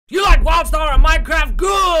like Wildstar and Minecraft?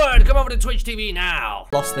 Good! Come over to Twitch TV now.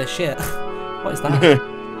 Lost their shit. What is that?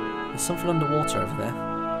 There's something underwater over there.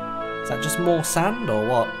 Is that just more sand or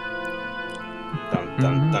what? Dun,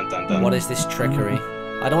 dun, dun, dun, dun. What is this trickery?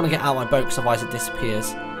 I don't want to get out of my boat because otherwise it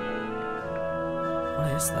disappears.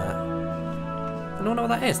 What is that? I don't know what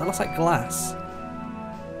that is. That looks like glass.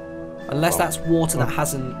 Unless that's water that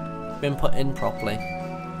hasn't been put in properly.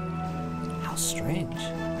 How strange.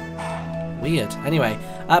 Weird. Anyway,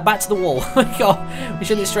 back to the wall. We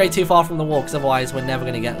shouldn't stray too far from the wall because otherwise we're never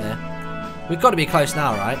going to get there. We've got to be close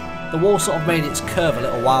now, right? The wall sort of made its curve a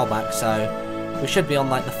little while back, so we should be on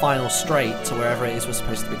like the final straight to wherever it is we're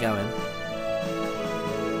supposed to be going.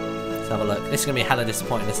 Let's have a look. This is going to be hella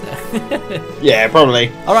disappointing, isn't it? Yeah, probably.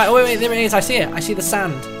 Alright, wait, there it is. I see it. I see the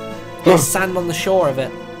sand. There's sand on the shore of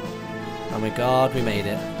it. Oh my god, we made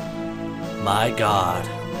it. My god.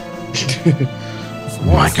 Oh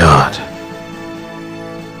my god.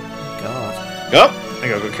 God. Yep. I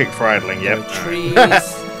think I got kicked for idling, yep. Trees.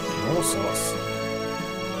 All sorts.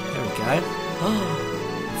 There we go.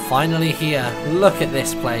 Finally here. Look at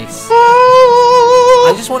this place.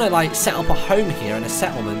 I just want to like set up a home here and a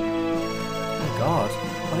settlement. Oh god.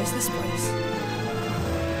 What is this place?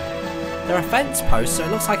 There are fence posts, so it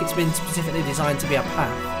looks like it's been specifically designed to be a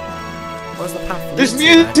path. Where's the path? This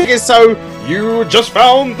music is so... You just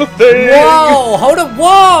found the thing! Whoa! Hold up!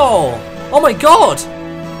 Whoa! Oh my god!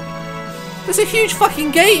 There's a huge fucking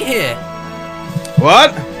gate here!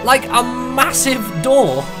 What? Like a massive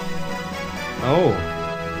door.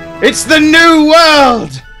 Oh. It's the new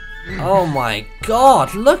world! Oh my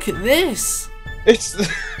god, look at this! It's...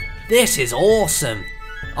 This is awesome!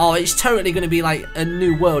 Oh, it's totally going to be like a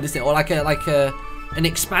new world, isn't it? Or like an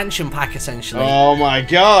expansion pack, essentially. Oh my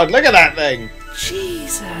god, look at that thing!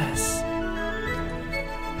 Jesus!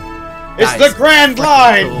 It's the Grand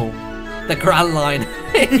Line! Cool. The Grand Line.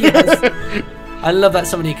 Yes. I love that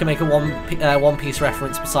somebody can make a One Piece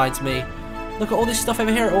reference besides me. Look at all this stuff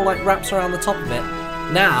over here. It all like wraps around the top of it.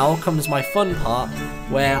 Now comes my fun part,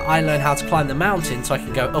 where I learn how to climb the mountain so I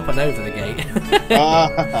can go up and over the gate.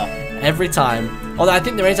 Every time. Although I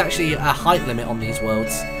think there is actually a height limit on these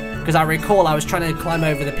worlds. Because I recall I was trying to climb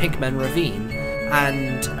over the Pigmen Ravine,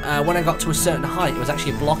 and when I got to a certain height, it was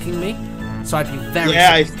actually blocking me. So I'd be very...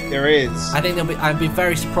 Yeah, there is. I think I'd be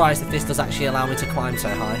very surprised if this does actually allow me to climb so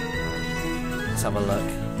high. Let's have a look.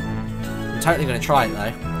 I'm totally going to try it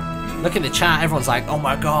though. Look at the chat, everyone's like, oh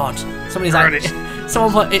my god. Somebody's like,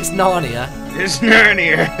 someone put, it's Narnia. It's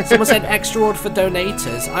Narnia. Someone said extra order for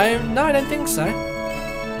donators. No, I don't think so.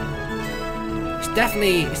 It's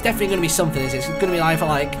definitely going to be something. It's going to be either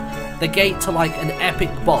like the gate to like an epic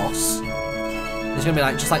boss. There's going to be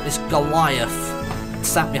like just like this Goliath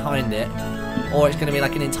sat behind it, or it's going to be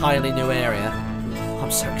like an entirely new area. I'm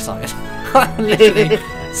so excited. I'm literally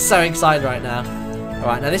so excited right now.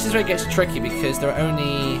 Alright, now this is where it gets tricky because there are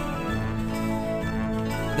only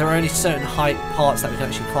certain height parts that we can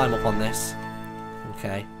actually climb up on this.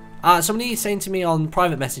 Okay. Somebody saying to me on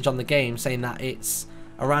private message on the game saying that it's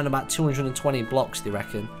around about 220 blocks, they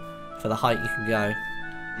reckon, for the height you can go.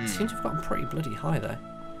 It seems to have gotten pretty bloody high though.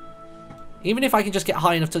 Even if I can just get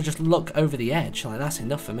high enough to just look over the edge, like that's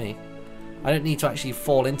enough for me. I don't need to actually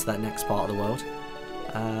fall into that next part of the world.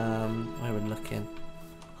 Where are we looking?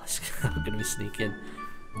 I'm going to be sneaking.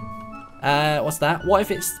 What's that? What if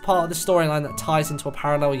it's part of the storyline that ties into a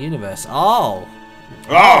parallel universe? Oh!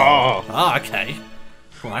 Oh, okay.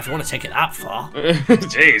 Well, if you want to take it that far.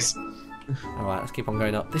 Jeez. Alright, let's keep on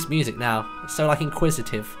going up. This music now, it's so like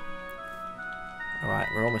inquisitive. Alright,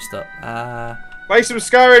 we're almost up. Play some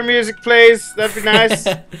Skyrim music, please. That'd be nice.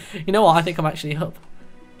 You know what? I think I'm actually up.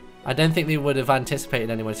 I don't think they would have anticipated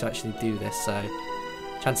anyone to actually do this, so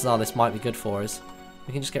chances are this might be good for us.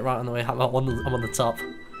 We can just get right on the way. I'm on the top.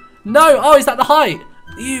 No! Oh, is that the height?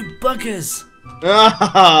 You buggers! Hold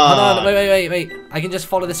on, wait. I can just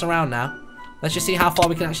follow this around now. Let's just see how far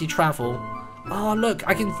we can actually travel. Oh, look,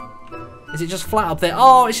 I can... Is it just flat up there?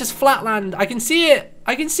 Oh, it's just flatland. I can see it.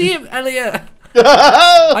 I can see it, Elliot.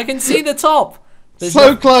 I can see the top. There's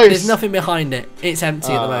so close. There's nothing behind it. It's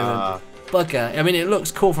empty at the moment. Bugger. I mean, it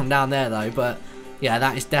looks cool from down there, though, but yeah,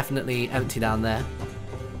 that is definitely empty down there.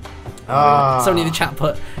 Somebody in the chat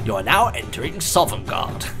put, "You are now entering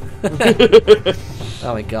Sovngarde."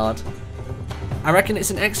 Oh my god. I reckon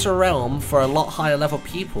it's an extra realm for a lot higher level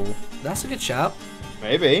people. That's a good shout.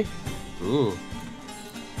 Maybe. Ooh.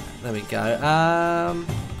 There we go.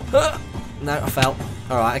 No, I fell.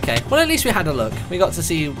 Alright, okay. Well, at least we had a look. We got to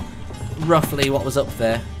see roughly what was up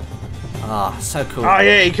there. Ah, so cool. Oh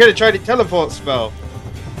yeah, you could have tried a teleport spell.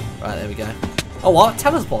 Right, there we go. Oh, what?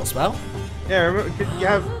 Teleport spell? Yeah, remember, you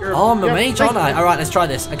have. Oh, I'm a mage, aren't I? Alright, let's try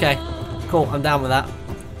this. Okay, cool, I'm down with that.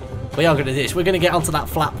 We are going to do this. We're going to get onto that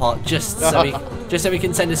flat part just so we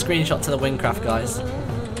can send a screenshot to the Wynncraft guys.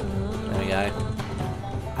 There we go.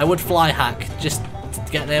 I would fly hack just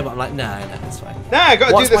to get there, but I'm like, no, it's fine. Nah, I got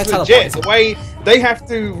to do this legit. The way they have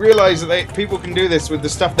to realise that people can do this with the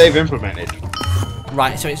stuff they've implemented.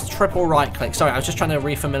 Right, so it's triple right click. Sorry, I was just trying to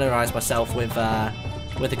refamiliarise myself with the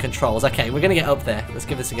controls. Okay, we're going to get up there. Let's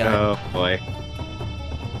give this a go. Oh, boy.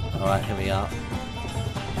 Alright, here we are.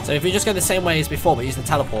 So if we just go the same way as before, but use the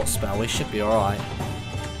teleport spell, we should be alright.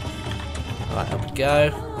 Alright, up we go.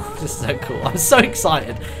 This is so cool. I'm so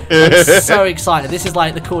excited. I'm so excited. This is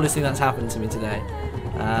like the coolest thing that's happened to me today.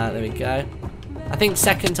 There we go. I think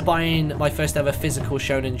second to buying my first ever physical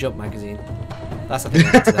Shonen Jump magazine. That's the thing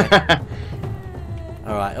I did today.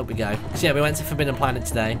 Alright, up we go. So yeah, we went to Forbidden Planet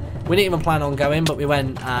today. We didn't even plan on going, but we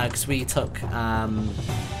went because we took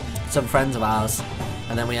some friends of ours,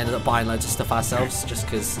 and then we ended up buying loads of stuff ourselves just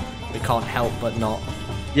because we can't help but not.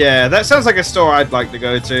 Yeah, that sounds like a store I'd like to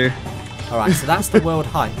go to. Alright, so that's the world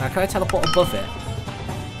height. Now, can I teleport above it?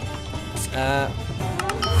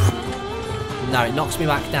 No, it knocks me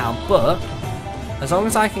back down, but as long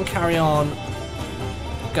as I can carry on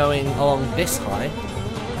going along this high.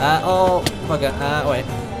 Oh, bugger. Wait.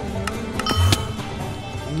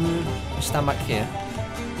 Just stand back here.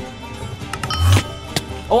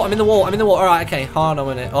 Oh, I'm in the wall. I'm in the wall. Alright, okay. Hold on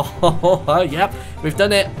a minute. Oh, yep. We've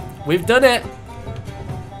done it. We've done it.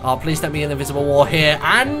 Oh, please let me in the invisible wall here.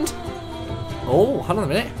 And... oh, hold on a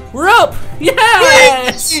minute. We're up!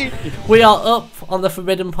 Yes! We are up on the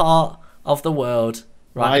forbidden part of the world.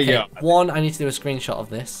 Right, okay. One, I need to do a screenshot of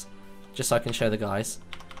this. Just so I can show the guys.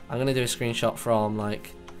 I'm going to do a screenshot from,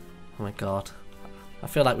 like... oh my god. I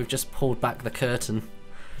feel like we've just pulled back the curtain.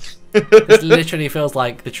 This literally feels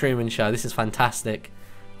like the Truman Show. This is fantastic.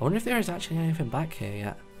 I wonder if there is actually anything back here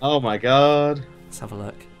yet. Oh my god. Let's have a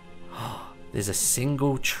look. There's a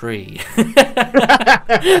single tree.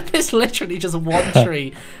 There's literally just one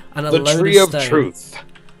tree and a load of stone. The tree of truth.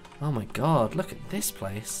 Oh my god, look at this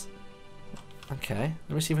place. Okay,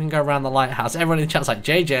 let me see if we can go around the lighthouse. Everyone in the chat's like,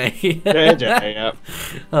 JJ. JJ, yep.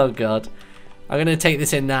 Oh god. I'm going to take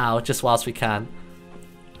this in now, just whilst we can.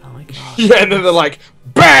 Oh my god. Yeah, and then they're like,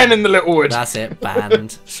 ban in the Littlewood. That's it,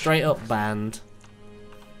 banned. Straight up banned.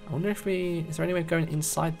 I wonder if we... is there any way of going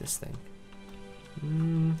inside this thing?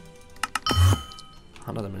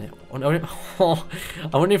 Hold on a minute. I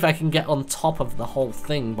wonder if I can get on top of the whole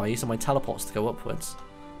thing by using my teleports to go upwards.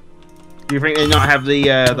 Do you think they not have the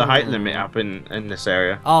height limit up in this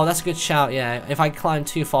area? Oh, that's a good shout, yeah. If I climb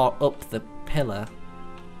too far up the pillar...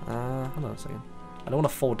 hold on a second. I don't want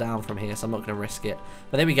to fall down from here, so I'm not going to risk it.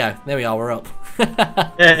 But there we go. There we are. We're up.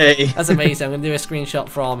 Hey. That's amazing. I'm going to do a screenshot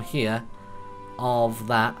from here of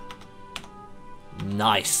that.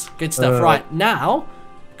 Nice. Good stuff. Right, now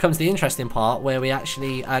comes the interesting part where we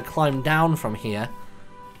actually climb down from here.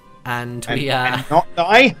 And we not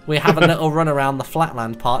die? We have a little run around the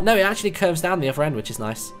flatland part. No, it actually curves down the other end, which is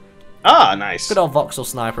nice. Ah, nice. Good old voxel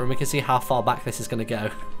sniper, and we can see how far back this is going to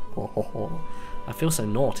go. I feel so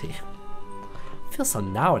naughty. I feel so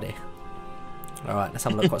naughty. Alright, let's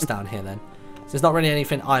have a look what's down here then. So there's not really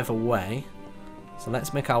anything either way. So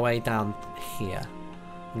let's make our way down here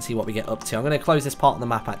and see what we get up to. I'm going to close this part of the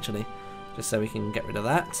map actually, just so we can get rid of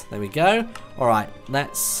that. There we go. Alright,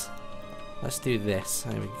 let's do this.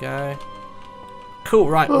 There we go. Cool,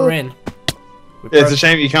 right, we're in. Yeah, it's a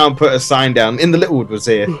shame you can't put a sign down. In the Littlewood was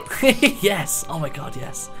here. Yes! Oh my god,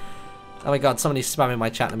 yes. Oh my god, somebody's spamming my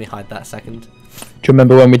chat. Let me hide that a second. Do you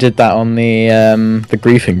remember when we did that on the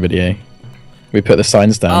griefing video? We put the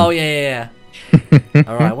signs down. Oh, yeah.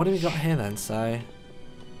 Alright, what do we got here then? So,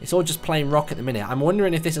 it's all just plain rock at the minute. I'm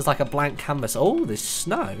wondering if this is like a blank canvas. Oh, there's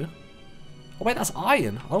snow. Oh, wait, that's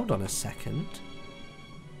iron. Hold on a second.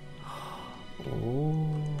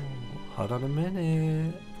 Oh, hold on a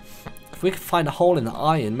minute. If we could find a hole in the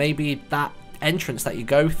iron, maybe that entrance that you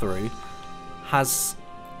go through has...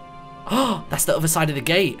 oh, that's the other side of the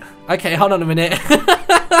gate. Okay, hold on a minute.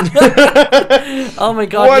 Oh my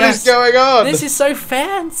god, What is going on? This is so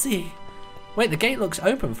fancy. Wait, the gate looks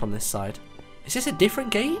open from this side. Is this a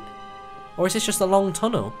different gate? Or is this just a long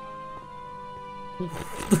tunnel?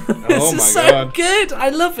 This is so good. I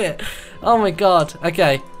love it. Oh my god.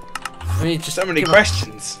 Okay. Let me just so many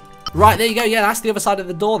questions. Right, there you go. Yeah, that's the other side of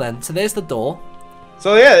the door then. So there's the door.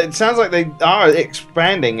 So yeah, it sounds like they are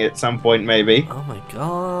expanding at some point, maybe. Oh my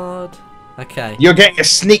god. Okay. You're getting a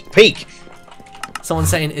sneak peek. Someone's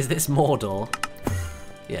saying, is this Mordor?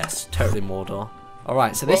 Yes, totally Mordor.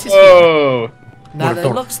 Alright, so this is here. Now,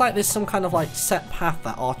 it looks like there's some kind of like set path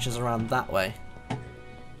that arches around that way.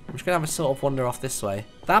 I'm just going to have a sort of wander off this way.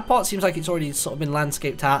 That part seems like it's already sort of been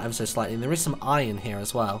landscaped out ever so slightly. And there is some iron here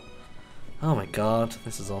as well. Oh my god,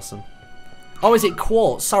 this is awesome. Oh, is it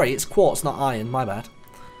quartz? Sorry, it's quartz, not iron. My bad.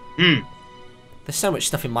 Hmm. There's so much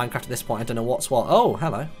stuff in Minecraft at this point, I don't know what's what. Oh,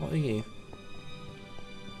 hello. What are you?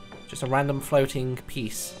 Just a random floating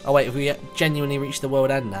piece. Oh wait, have we genuinely reached the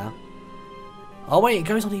world end now? Oh wait, it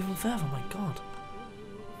goes on even further. Oh my god.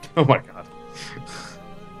 Oh my god.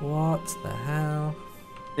 What the hell?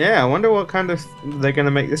 Yeah, I wonder what kind of they're going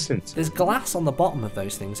to make this into. There's glass on the bottom of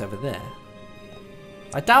those things over there.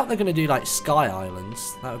 I doubt they're going to do like sky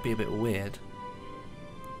islands. That would be a bit weird.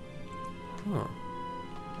 Huh.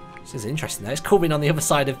 This is interesting though. It's cool being on the other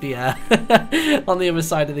side of the on the other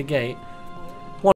side of the gate.